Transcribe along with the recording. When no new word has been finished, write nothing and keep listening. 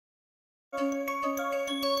Okay,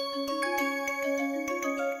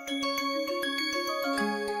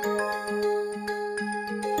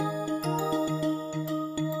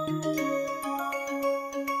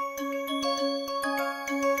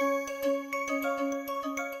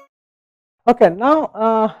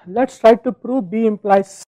 now let us try to prove B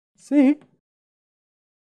implies C.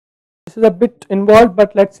 This is a bit involved,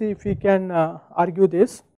 but let us see if we can argue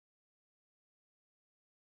this.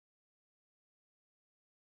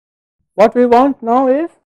 What we want now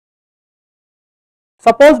is,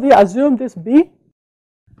 suppose we assume this B,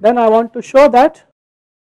 then I want to show that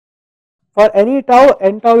for any tau,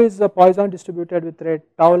 n tau is a Poisson distributed with rate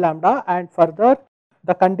tau lambda, and further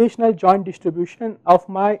the conditional joint distribution of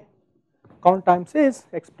my count times is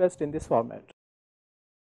expressed in this format.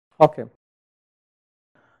 Okay.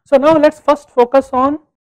 So now let us first focus on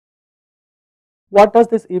what does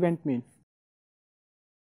this event mean.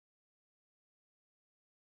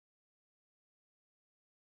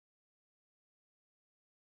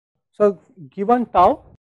 So given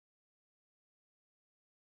tau,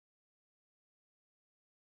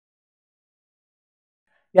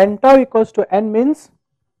 n tau equals to n means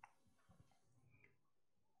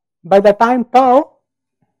by the time tau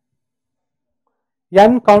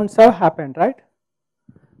n counts have happened, right?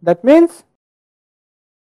 That means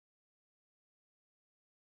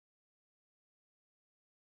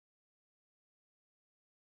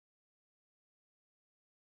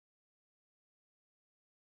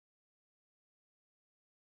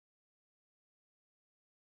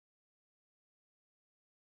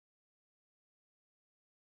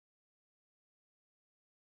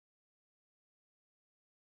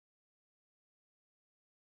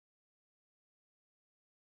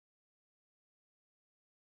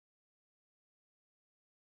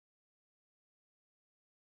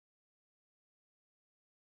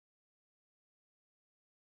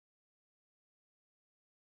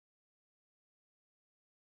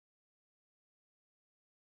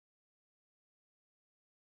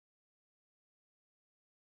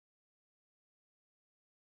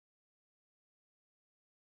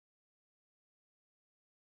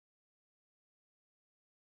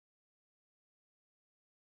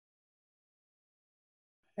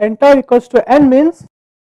n tau equals to n means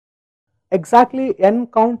exactly n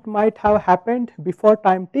count might have happened before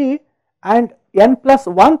time t, and n plus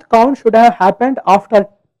 1th count should have happened after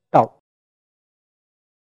tau.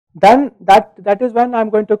 Then that is when I am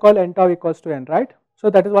going to call n tau equals to n, right? So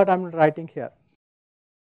that is what I am writing here.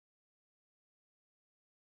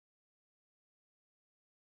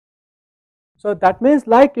 So that means,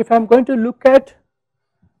 like, if I am going to look at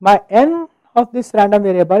my n of this random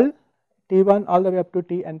variable t1 all the way up to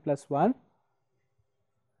tn plus 1,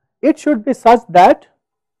 it should be such that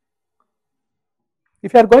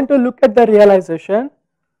if you are going to look at the realization,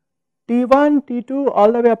 t1, t2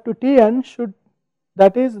 all the way up to tn should,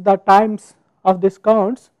 that is the times of these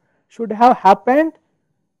counts, should have happened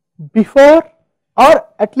before or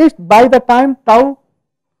at least by the time tau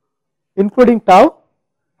including tau,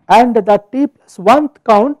 and the t plus 1th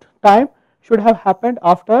count time should have happened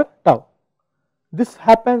after tau. This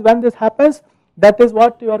happens, when this happens, that is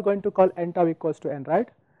what you are going to call n tau equals to n, right?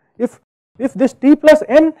 If this t plus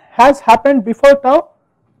n has happened before tau,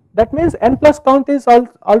 that means n plus count is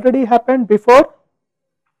already happened before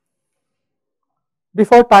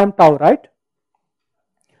time tau, right?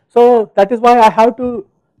 So that is why I have to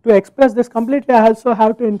express this completely, I also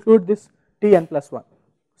have to include this tn plus 1.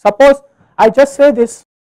 Suppose I just say this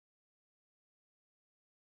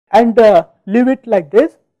and leave it like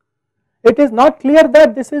this, it is not clear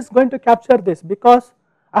that this is going to capture this, because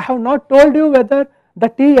I have not told you whether the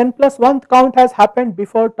tn plus 1th count has happened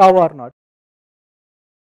before tau or not.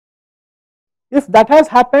 If that has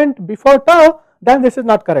happened before tau, then this is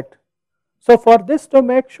not correct. So for this to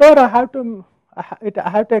make sure, I have to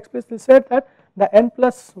explicitly say that the n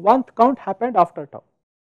plus 1th count happened after tau.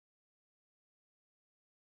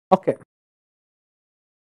 Okay.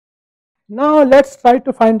 Now let us try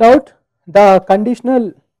to find out the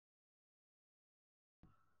conditional .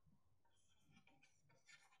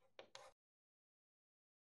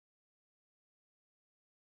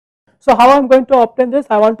 So how I am going to obtain this?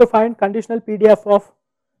 I want to find conditional PDF of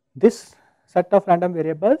this set of random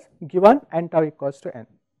variables given n tau equals to n.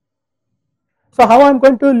 So how I am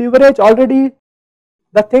going to leverage already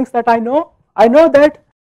the things that I know? I know that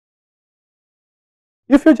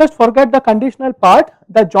if you just forget the conditional part,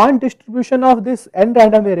 the joint distribution of this n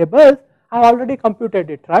random variables, I have already computed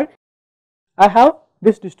it, right? I have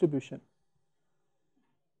this distribution.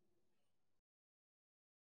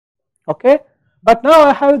 Okay, but now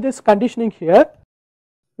I have this conditioning here.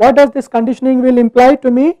 What does this conditioning will imply to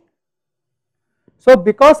me? So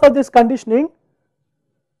because of this conditioning,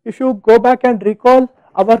 if you go back and recall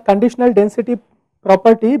our conditional density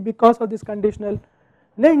property, because of this conditional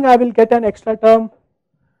link I will get an extra term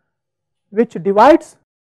which divides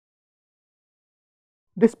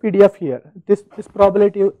this PDF here. This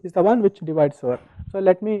probability is the one which divides over. So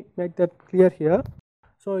let me make that clear here.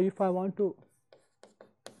 So if I want to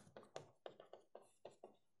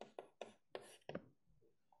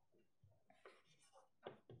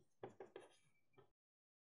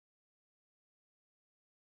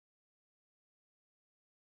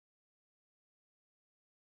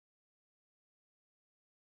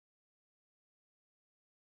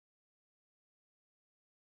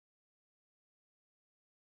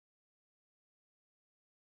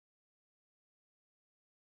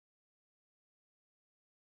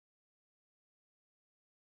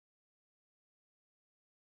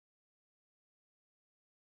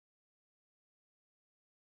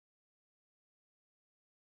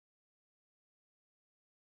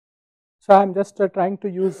So I am just trying to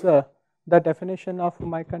use the definition of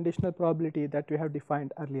my conditional probability that we have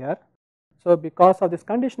defined earlier. So because of this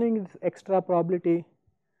conditioning, this extra probability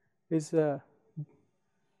is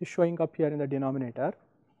showing up here in the denominator.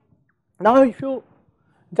 Now if you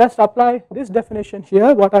just apply this definition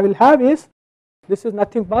here, what I will have is, this is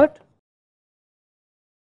nothing but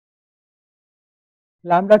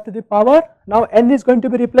lambda to the power, now n is going to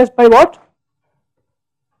be replaced by what?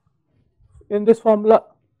 In this formula,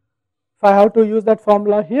 if I have to use that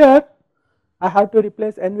formula here, I have to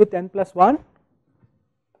replace n with n plus 1,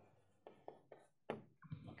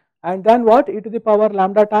 and then what? E to the power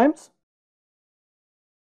lambda times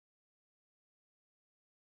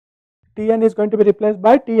Tn is going to be replaced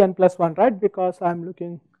by Tn plus 1, right, because I am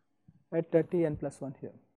looking at Tn plus 1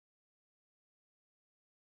 here,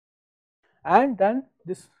 and then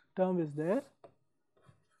this term is there,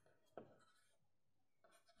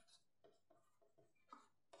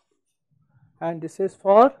 and this is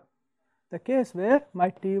for the case where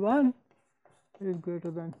my T1 is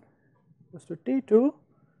greater than equals to T2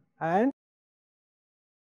 and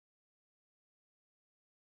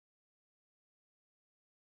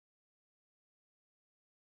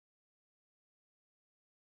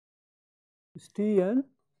is Tn,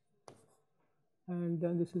 and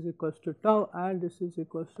then this is equals to tau, and this is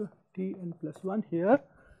equals to Tn plus 1 here,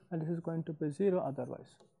 and this is going to be 0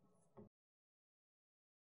 otherwise.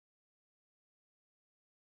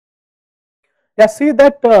 Yeah, see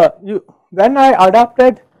that when I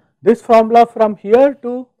adapted this formula from here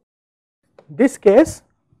to this case,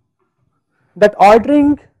 that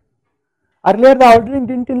ordering, earlier the ordering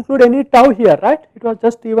did not include any tau here, right, it was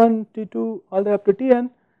just T1, T2 all the way up to Tn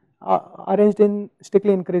arranged in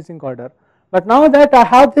strictly increasing order. But now that I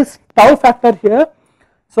have this tau factor here,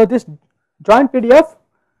 so this joint PDF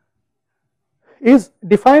is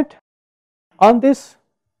defined on this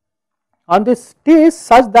T's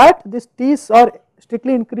such that these T's are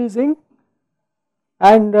strictly increasing,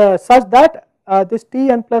 and such that this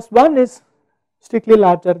Tn plus 1 is strictly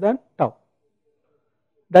larger than tau.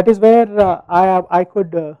 That is where I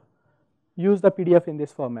could use the PDF in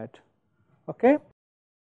this format. Okay,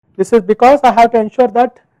 this is because I have to ensure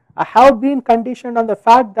that I have been conditioned on the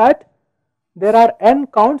fact that there are n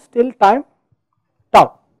counts till time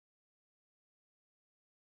tau.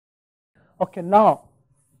 Okay, now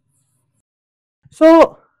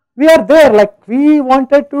so we are there, like we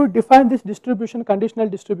wanted to define this distribution, conditional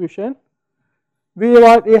distribution, we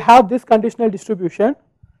have this conditional distribution,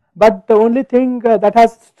 but the only thing that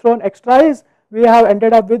has thrown extra is we have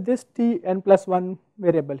ended up with this Tn plus 1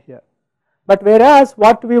 variable here. But whereas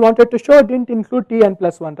what we wanted to show did not include Tn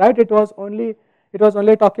plus 1, right, it was only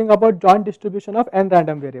talking about joint distribution of n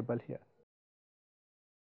random variable here.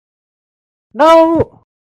 Now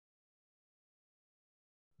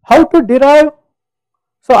how to derive?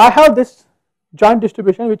 So I have this joint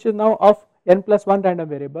distribution which is now of n plus 1 random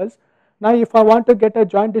variables. Now if I want to get a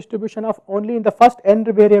joint distribution of only in the first n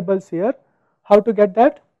variables here, how to get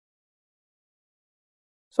that?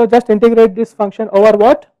 So just integrate this function over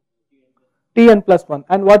what? Tn plus 1,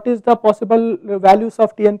 and what is the possible values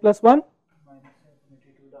of Tn plus 1?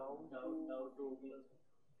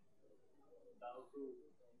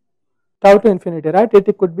 Tau to infinity, right,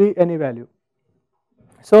 it could be any value.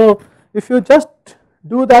 So if you just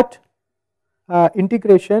do that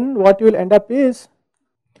integration, what you will end up is,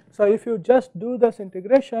 so if you just do this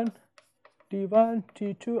integration T1,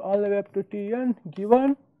 T2 all the way up to Tn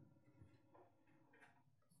given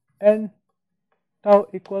n tau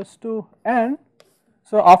equals to n,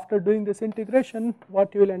 so after doing this integration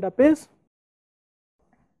what you will end up is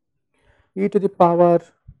e to the power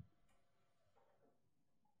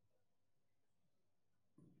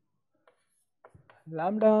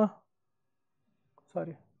lambda,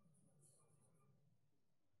 sorry,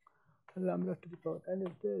 lambda to the power n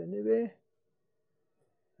is there anyway,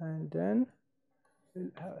 and then we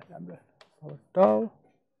will have lambda power tau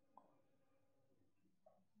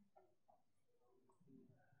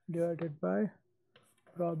divided by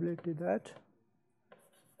probability that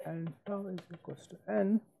n tau is equals to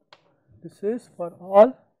n. This is for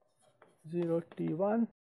all 0 t1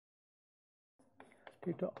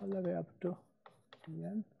 t2 all the way up to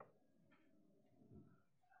tn,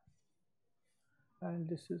 and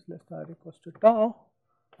this is less than or equals to tau,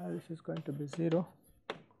 and this is going to be 0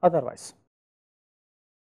 otherwise.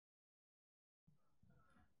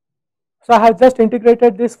 So I have just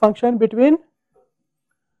integrated this function between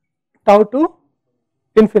tau to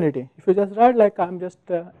infinity. If you just write, like I am just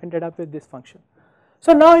ended up with this function.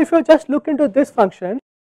 So now if you just look into this function,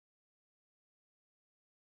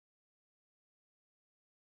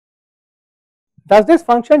 does this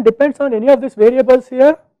function depends on any of these variables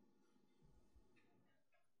here?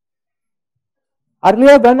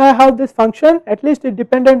 Earlier when I have this function, at least it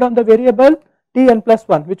depended on the variable t n plus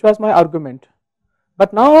 1, which was my argument.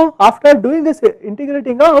 But now after doing this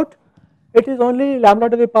integrating out, it is only lambda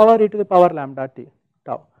to the power e to the power lambda t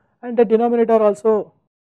tau, and the denominator also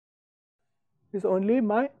is only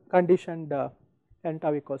my conditioned n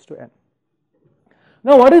tau equals to n.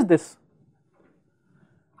 Now what is this?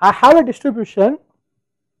 I have a distribution,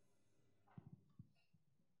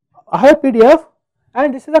 I have a PDF,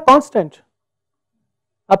 and this is a constant,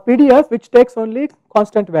 a PDF which takes only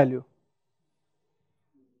constant value.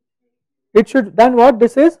 It should then what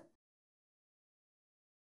this is?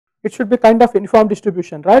 It should be kind of uniform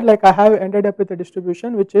distribution, right? Like I have ended up with a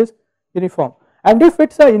distribution which is uniform, and if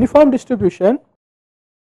it is a uniform distribution,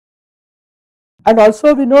 and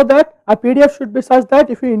also we know that a PDF should be such that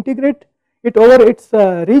if you integrate it over its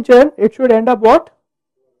region, it should end up what?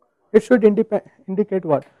 It should indicate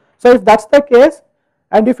what? So if that is the case,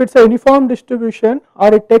 and if it is a uniform distribution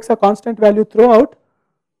or it takes a constant value throughout,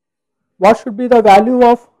 what should be the value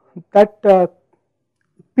of that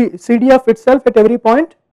CD of itself at every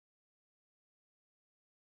point?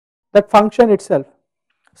 That function itself.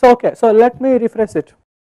 So okay, so let me rephrase it.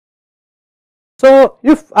 So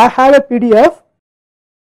if I have a PDF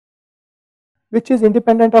which is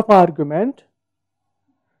independent of my argument,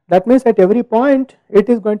 that means at every point it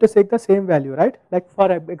is going to take the same value, right? Like for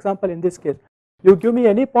example in this case, you give me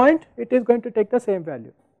any point, it is going to take the same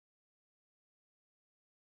value.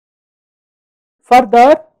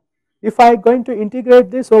 Further, if I am going to integrate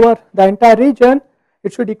this over the entire region,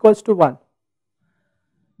 it should equals to 1.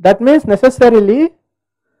 That means necessarily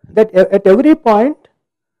that at every point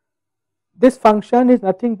this function is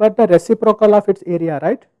nothing but the reciprocal of its area,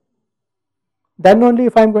 right? Then only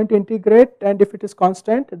if I am going to integrate, and if it is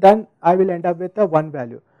constant, then I will end up with a 1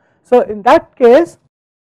 value. So in that case,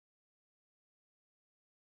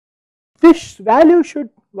 this value should,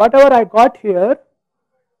 whatever I got here,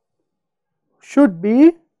 should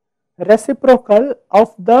be reciprocal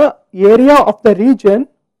of the area of the region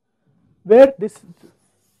where this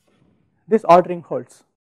ordering holds.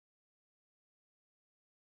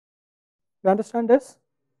 You understand this?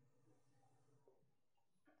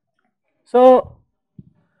 So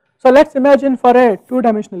let us imagine for a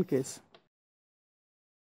 2-dimensional case.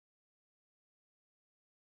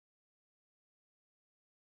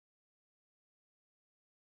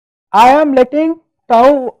 I am letting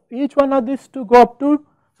tau, each one of these to go up to,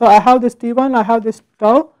 so I have this t1, I have this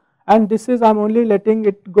tau, and this is I am only letting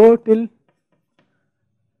it go till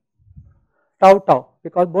tau,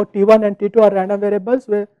 because both t1 and t2 are random variables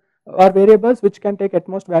or variables which can take at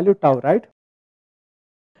most value tau, right?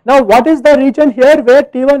 Now what is the region here where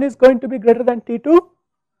t1 is going to be greater than t2?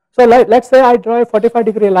 So let us say I draw a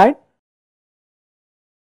 45-degree line.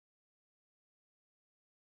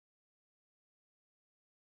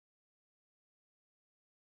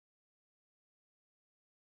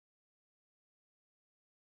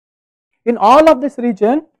 In all of this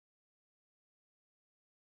region,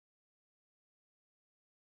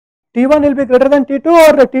 T1 will be greater than T2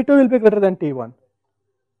 or T2 will be greater than T1?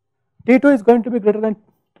 T2 is going to be greater than,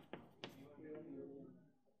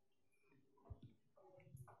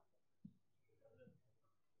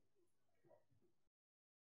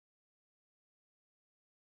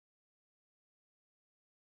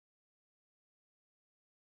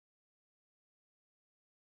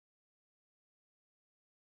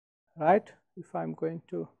 right? If I am going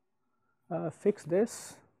to fix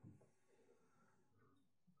this,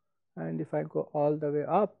 and if I go all the way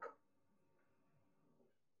up,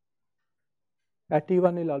 that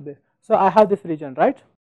T1 will always, so I have this region, right?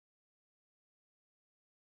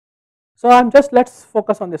 So I am just, let us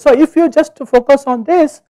focus on this. So if you just focus on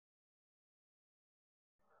this,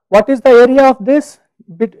 what is the area of this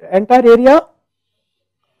entire area?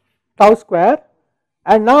 Tau square.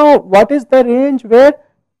 And now what is the range where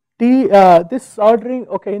T this ordering,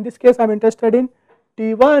 okay, in this case I am interested in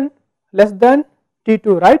T1 less than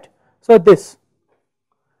T2, right. So this,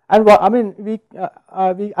 and I mean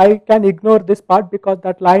I can ignore this part because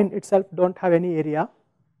that line itself do not have any area.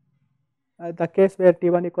 The case where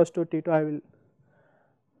T1 equals to T2, I will.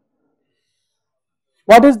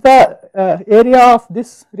 What is the area of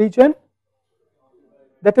this region?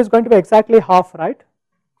 That is going to be exactly half, right,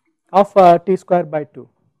 of T square by 2.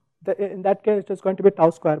 In that case it is going to be tau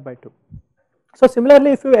square by 2. So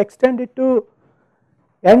similarly, if you extend it to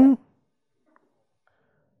n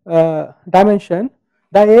dimension,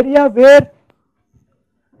 the area where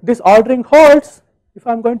this ordering holds, if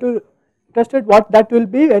I am going to tested, what that will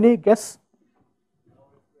be, any guess?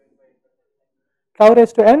 Tau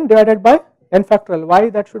raised to n divided by n factorial. Why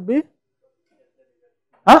that should be?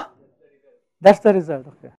 Huh? That is the result.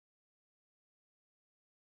 Okay.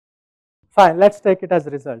 Fine, let us take it as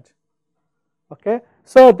result. Okay.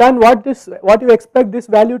 So then what you expect this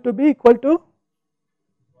value to be equal to?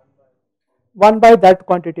 1 by that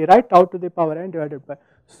quantity, right, tau to the power n divided by.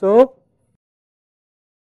 So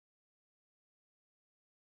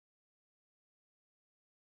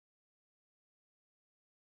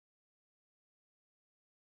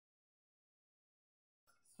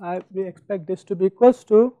we expect this to be equals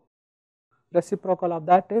to, reciprocal of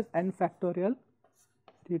that is n factorial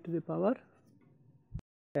t to the power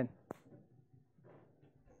n.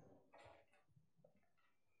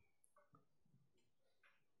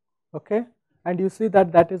 Okay, and you see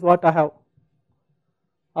that that is what I have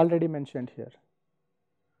already mentioned here.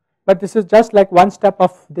 But this is just like one step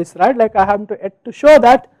of this, right? Like I have to show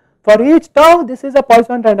that for each tau this is a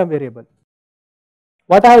Poisson random variable.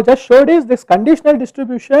 What I have just showed is this conditional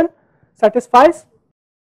distribution satisfies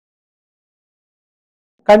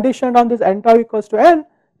conditioned on this n tau equals to n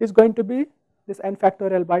is going to be this n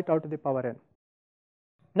factorial by tau to the power n.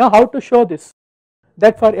 Now how to show this?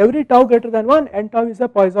 That for every tau greater than 1, n tau is a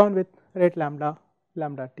Poisson with rate lambda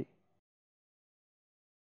t.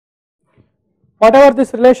 Whatever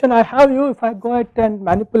this relation I have you, if I go ahead and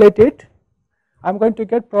manipulate it, I am going to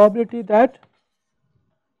get probability that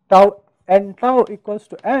tau n tau equals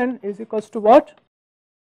to n is equals to what?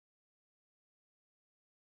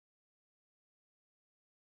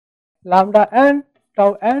 Lambda n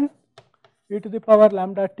tau n e to the power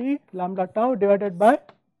lambda t lambda tau divided by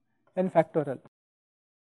n factorial.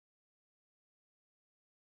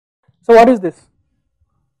 So what is this?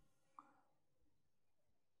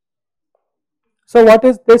 So what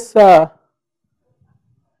is this?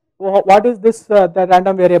 What is this? The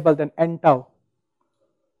random variable then n tau.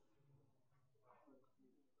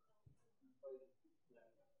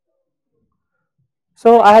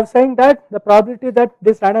 So I am saying that the probability that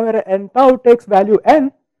this random variable n tau takes value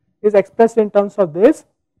n is expressed in terms of this.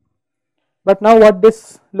 But now what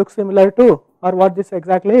this looks similar to, or what this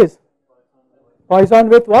exactly is? Poisson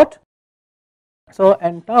with what? So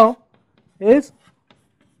n tau is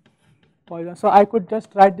Poisson. So I could just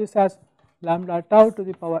write this as lambda tau to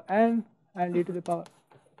the power n and e to the power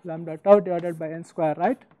lambda tau divided by n square,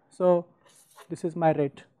 right? So this is my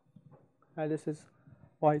rate, and this is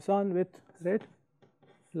Poisson with rate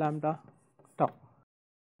lambda tau,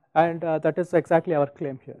 and that is exactly our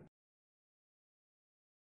claim here.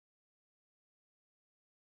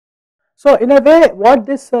 So in a way, what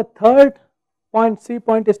this third point, C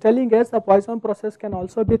point, is telling us, the Poisson process can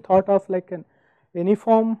also be thought of like an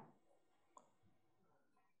uniform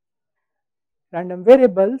random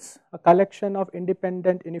variables, a collection of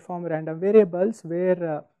independent uniform random variables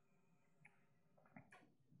where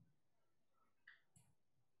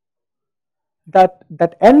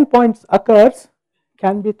that n points occurs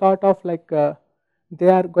can be thought of like they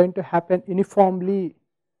are going to happen uniformly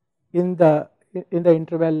in the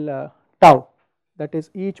interval tau. That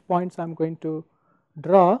is, each points I am going to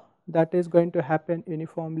draw, that is going to happen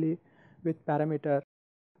uniformly with parameter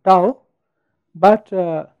tau. But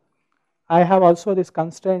I have also this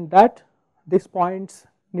constraint that these points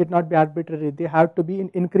need not be arbitrary, they have to be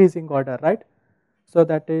in increasing order, right. So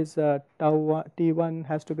that is tau t1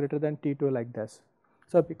 has to greater than t2 like this.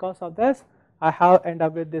 So because of this I have end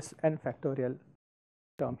up with this n factorial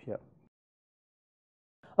term here.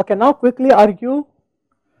 Okay, now quickly argue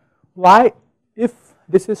why, if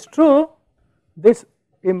this is true, this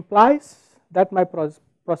implies that my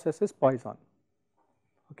process is Poisson.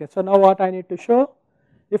 Okay, so now what I need to show,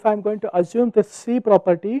 if I am going to assume this C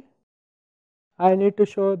property, I need to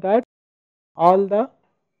show that all the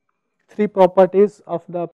three properties of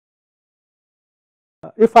the,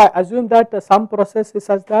 if I assume that some process is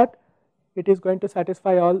such that it is going to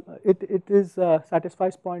satisfy all, it is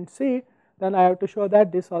satisfies point C, then I have to show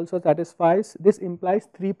that this also satisfies, this implies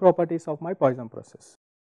three properties of my Poisson process.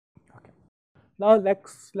 Okay. Now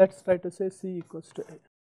let's try to say C equals to A.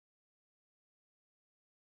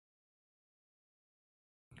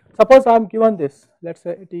 Suppose I am given this, let us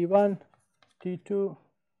say T1, T2,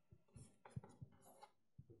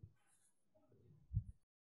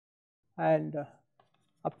 and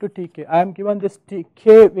up to Tk. I am given this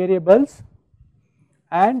Tk variables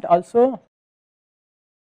and also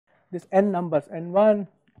this n numbers, n1,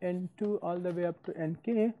 n2 all the way up to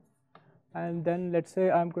nk, and then let us say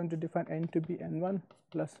I am going to define n to be n1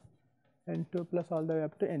 plus n2 plus all the way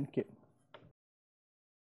up to nk.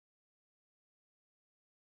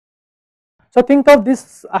 So think of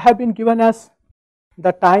this, I have been given as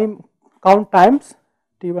the time count times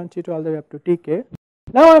T1, T2 all the way up to Tk.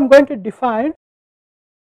 Now I am going to define,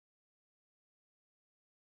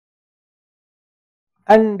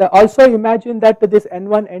 and also imagine that this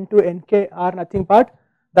n1, n2, nk are nothing but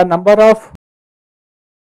the number of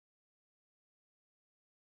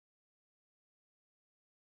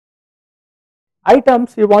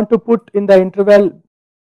items you want to put in the interval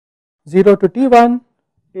 0 to T1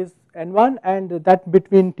 is n1, and that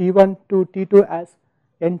between T1 to T2 as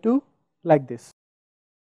n2, like this.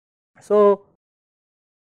 So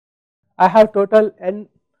I have total n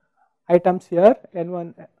items here,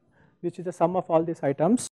 n1, which is the sum of all these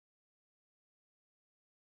items.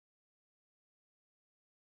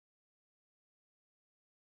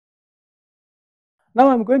 Now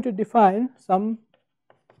I am going to define some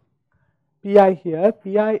Pi here.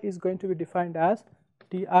 Pi is going to be defined as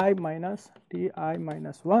Ti minus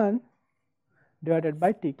 1 divided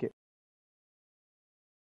by Tk.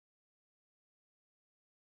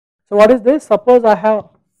 So what is this? Suppose I have,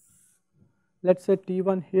 let us say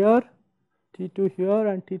T1 here, T2 here,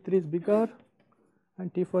 and T3 is bigger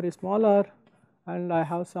and T4 is smaller, and I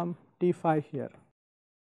have some T5 here,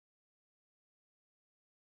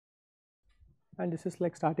 and this is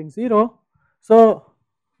like starting 0. So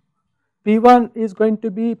P1 is going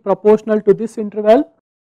to be proportional to this interval,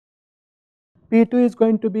 P2 is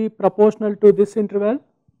going to be proportional to this interval,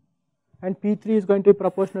 and P3 is going to be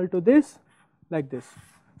proportional to this, like this.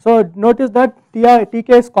 So notice that Tk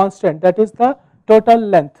is constant, that is the total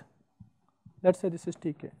length. Let us say this is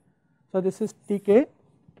Tk. So this is Tk,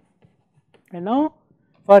 and now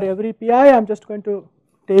for every Pi I am just going to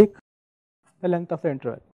take the length of the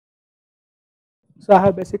interval. So I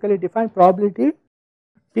have basically defined probability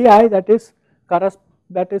Pi that is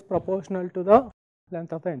proportional to the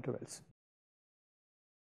length of the intervals.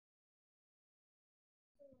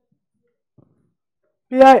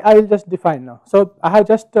 Pi I will just define now. So I have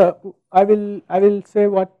just I will say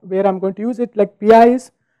where I am going to use it. Like Pi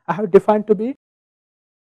is, I have defined to be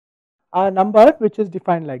a number which is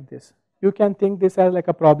defined like this. You can think this as like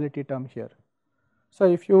a probability term here. So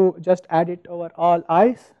if you just add it over all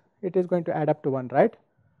i's, it is going to add up to 1, right,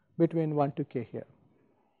 between 1 to k here.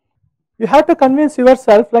 You have to convince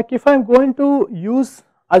yourself, like if I am going to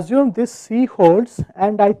assume this C holds,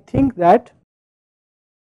 and I think that,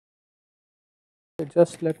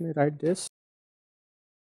 just let me write this.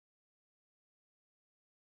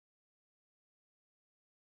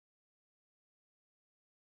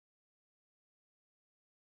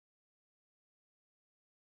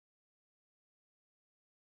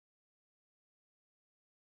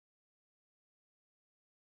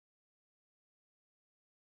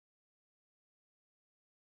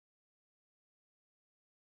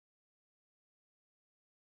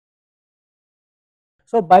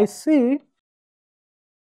 So by C,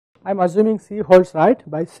 I am assuming C holds, right.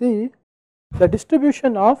 By C, the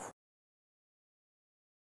distribution of,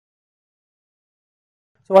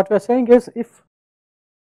 so what we are saying is, if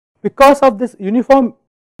because of this uniform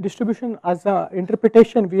distribution as a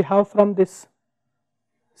interpretation we have from this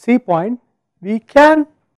C point, we can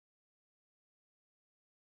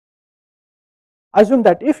assume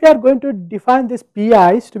that if you are going to define this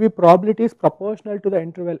Pi's to be probabilities proportional to the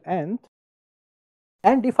interval nth,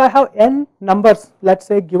 and if I have n numbers, let us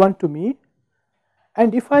say, given to me,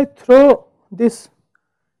 and if I throw this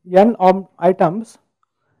n items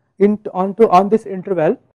on this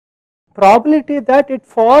interval, probability that it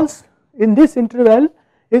falls in this interval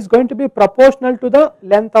is going to be proportional to the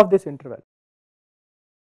length of this interval.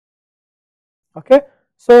 Okay,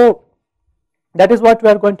 so that is what we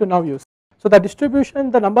are going to now use. So the distribution,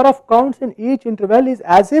 the number of counts in each interval is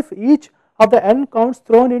as if each of the n counts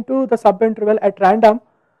thrown into the subinterval at random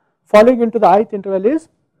falling into the ith interval is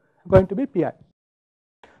going to be Pi.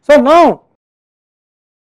 So now,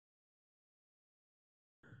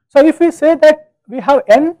 so if we say that we have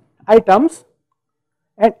n items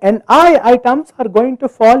and ni items are going to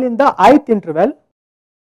fall in the ith interval,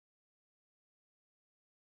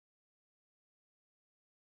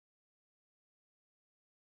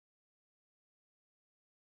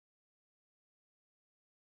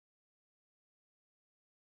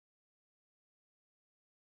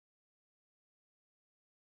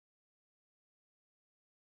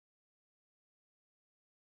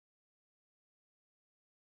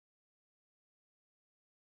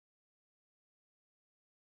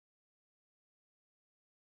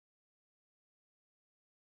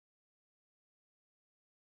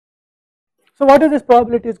 so what is this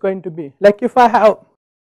probability is going to be? Like if I have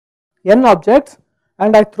n objects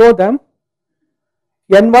and I throw them,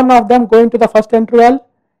 n1 of them go into the first interval,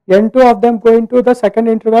 n2 of them go into the second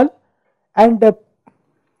interval, and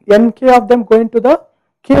nk of them go into the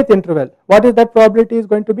kth interval. What is that probability is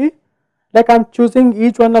going to be? Like I am choosing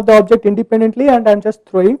each one of the object independently and I am just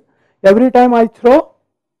throwing. Every time I throw,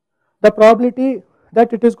 the probability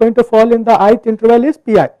that it is going to fall in the ith interval is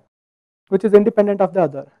pi, which is independent of the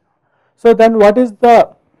other. So then what is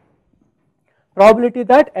the probability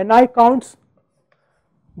that ni counts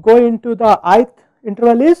go into the ith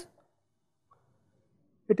interval is?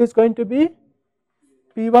 It is going to be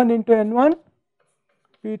p1 into n1,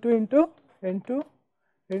 p2 into n2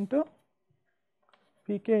 into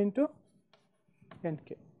pk into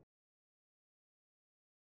nk.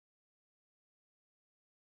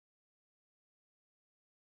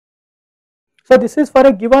 So this is for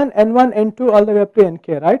a given n1, n2 all the way up to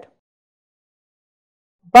nk, right?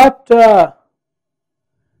 But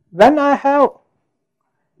when I have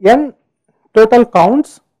n total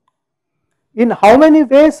counts, in how many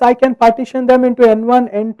ways I can partition them into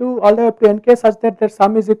n1, n2 all the way up to nk such that their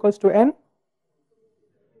sum is equals to n?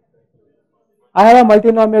 I have a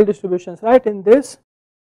multinomial distributions, right, in this.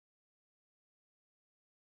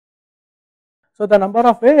 So the number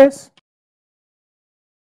of ways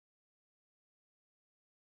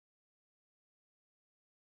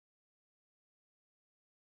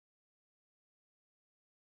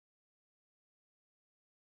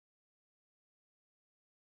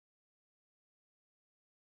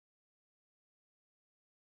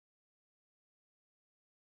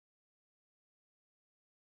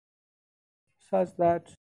such that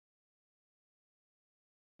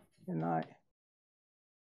ni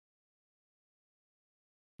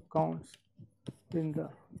counts in the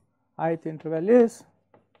ith interval is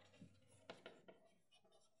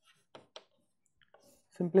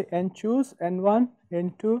simply n choose n1,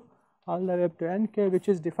 n2 all the way up to nk, which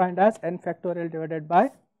is defined as n factorial divided by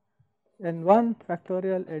n1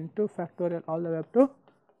 factorial, n2 factorial all the way up to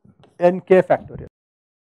nk factorial,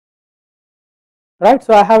 right.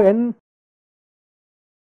 So I have n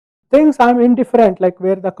things, I am indifferent like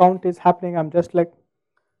where the count is happening, I am just like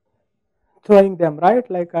throwing them, right,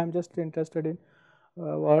 like I am just interested in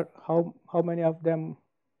what how many of them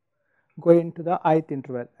go into the ith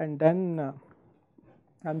interval, and then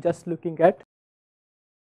I am just looking at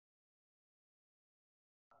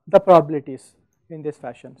the probabilities in this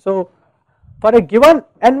fashion. So for a given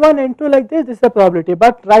n1, n2 like this is the probability,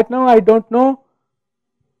 but right now I do not know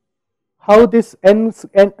how this n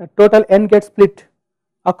total n gets split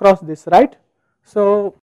across this, right.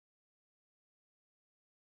 So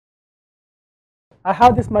I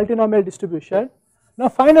have this multinomial distribution. Now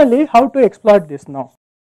finally how to exploit this now?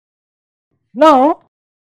 Now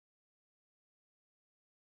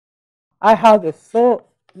I have this. So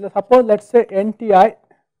suppose let us say nti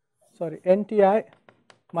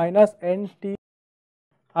minus nti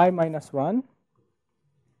minus 1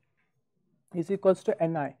 is equals to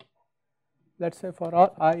ni. Let us say for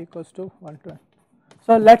all I equals to 1 to n.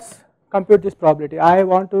 So let us compute this probability. I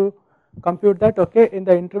want to compute that, okay, in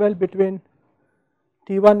the interval between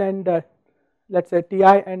t1 and let us say ti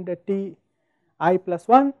and ti plus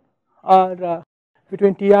 1, or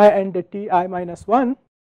between ti and ti minus 1.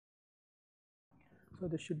 So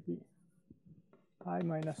this should be I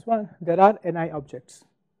minus 1, there are ni objects,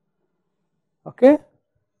 okay.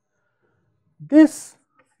 This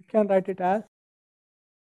you can write it as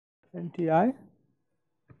nti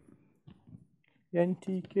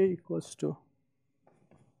ntk equals to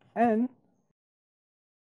n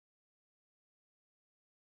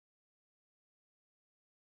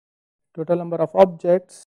total number of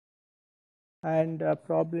objects and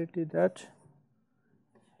probability that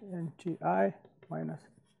nti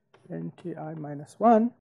minus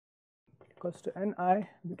 1 equals to ni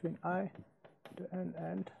between I to n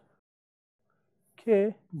and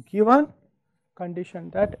k, given condition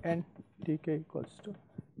that ntk equals to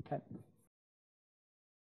n.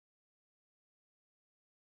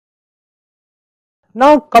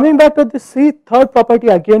 Now coming back to the third property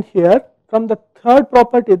again here, from the third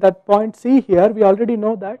property, that point C here, we already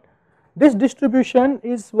know that this distribution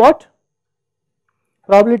is what?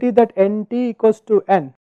 Probability that nt equals to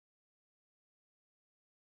n.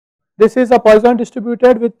 This is a Poisson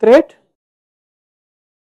distributed with rate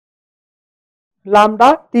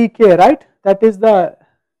lambda tk, right? That is the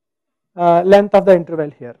length of the interval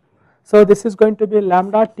here. So this is going to be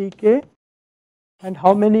lambda tk, and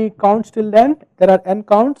how many counts till then? There are n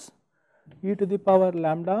counts, e to the power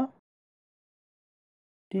lambda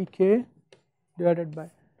tk divided by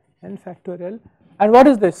n factorial. And what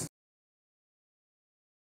is this?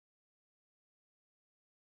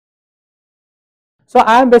 So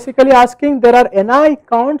I am basically asking, there are ni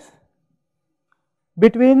counts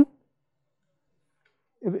between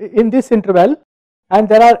in this interval, and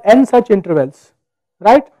there are n such intervals,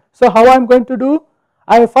 right? So how I am going to do?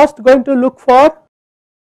 I am first going to look for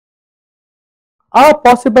a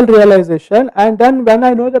possible realization, and then when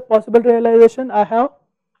I know the possible realization, I have,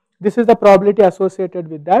 this is the probability associated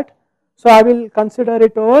with that. So I will consider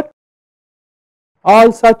it over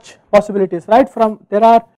all such possibilities, right? From there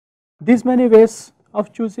are these many ways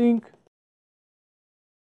of choosing,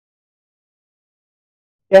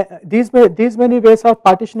 these many ways of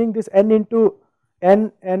partitioning this n into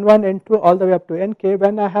n, n1, n2 all the way up to nk.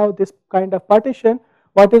 When I have this kind of partition,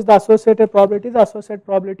 what is the associated probability? The associated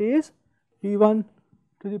probability is p1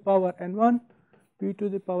 to the power n1, p to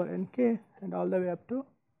the power nk, and all the way up to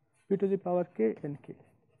p to the power k nk.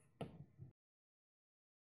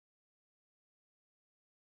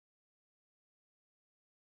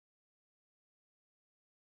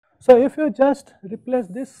 So if you just replace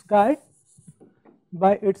this guy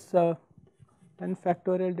by its n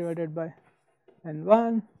factorial divided by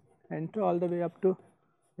n1, n2 all the way up to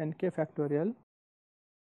nk factorial,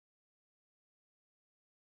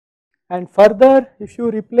 and further if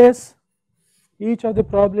you replace each of the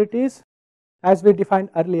probabilities as we defined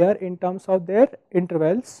earlier in terms of their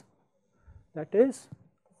intervals, that is,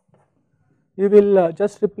 you will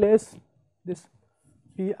just replace this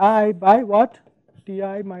pi by what?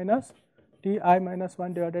 Ti minus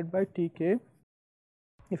 1 divided by tk.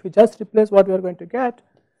 If you just replace, what we are going to get,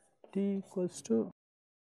 t equals to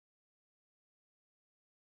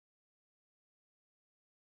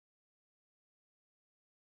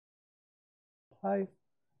I,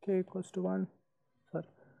 k equals to 1, sorry,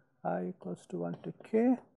 I equals to 1 to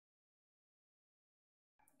k.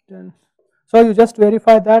 Then, so you just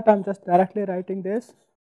verify that. I am just directly writing this.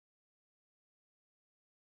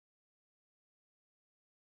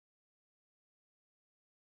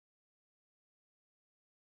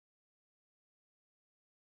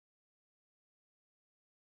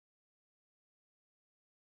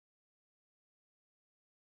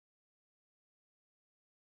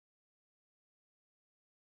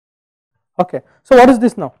 Okay, so what is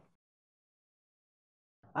this now?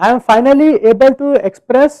 I am finally able to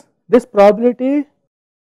express this probability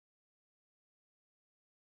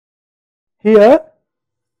here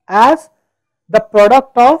as the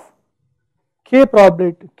product of k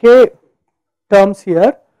probability, k terms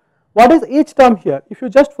here. What is each term here? If you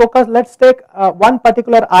just focus, let us take one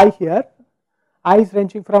particular I here, I is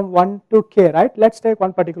ranging from 1 to k, right? Let us take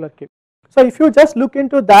one particular k. So if you just look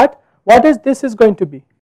into that, what is this is going to be?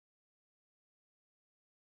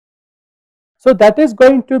 So that is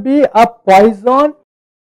going to be a Poisson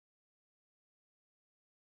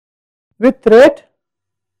with rate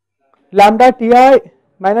lambda ti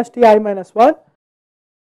minus ti minus 1.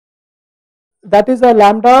 That is a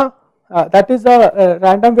lambda, that is a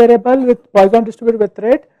random variable with Poisson distributed with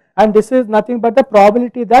rate, and this is nothing but the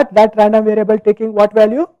probability that that random variable taking what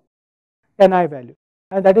value? Ni value,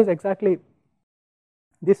 and that is exactly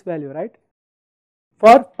this value, right,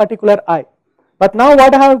 for particular I. But now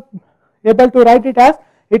what I have able to write it as,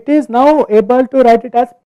 it is now able to write it as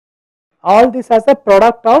all this as a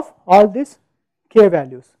product of all these k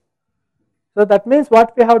values. So that means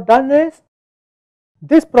what we have done is,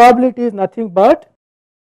 this probability is nothing but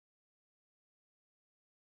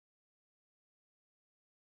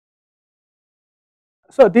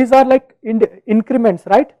so these are like increments,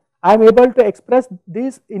 right? I am able to express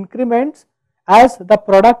these increments as the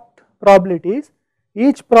product probabilities.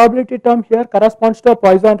 Each probability term here corresponds to a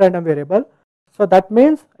Poisson random variable. So that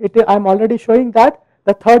means I am already showing that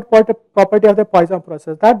the third property of the Poisson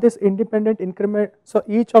process, that this independent increment, so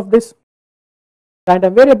each of this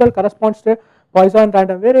random variable corresponds to a Poisson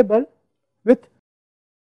random variable with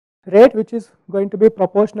rate which is going to be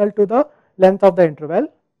proportional to the length of the interval.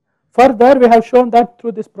 Further, we have shown that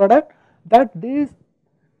through this product that these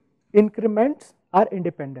increments are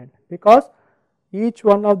independent, because each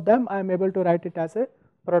one of them I am able to write it as a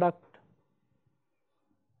product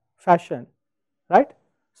fashion, right.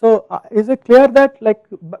 So, is it clear that like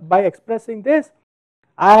by expressing this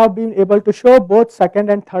I have been able to show both second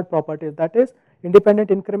and third properties, that is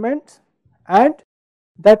independent increments and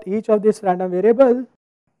that each of these random variable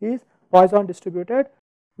is Poisson distributed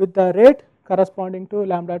with the rate corresponding to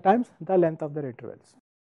lambda times the length of the intervals.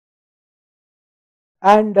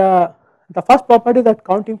 And the first property, that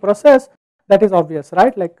counting process, that is obvious,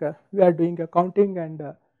 right, like we are doing a counting and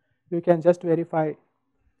we can just verify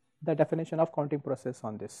the definition of counting process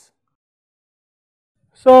on this.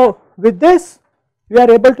 So, with this we are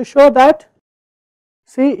able to show that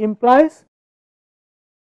C implies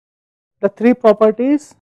the three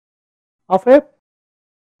properties of a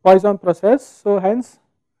Poisson process. So, hence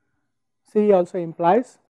C also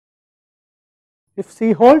implies, if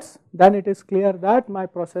C holds, then it is clear that my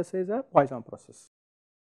process is a Poisson process.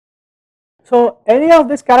 So, any of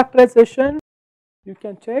this characterization you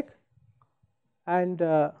can check, and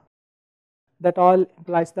that all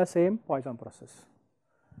implies the same Poisson process.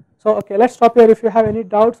 So, okay, let us stop here. If you have any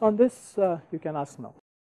doubts on this, you can ask now.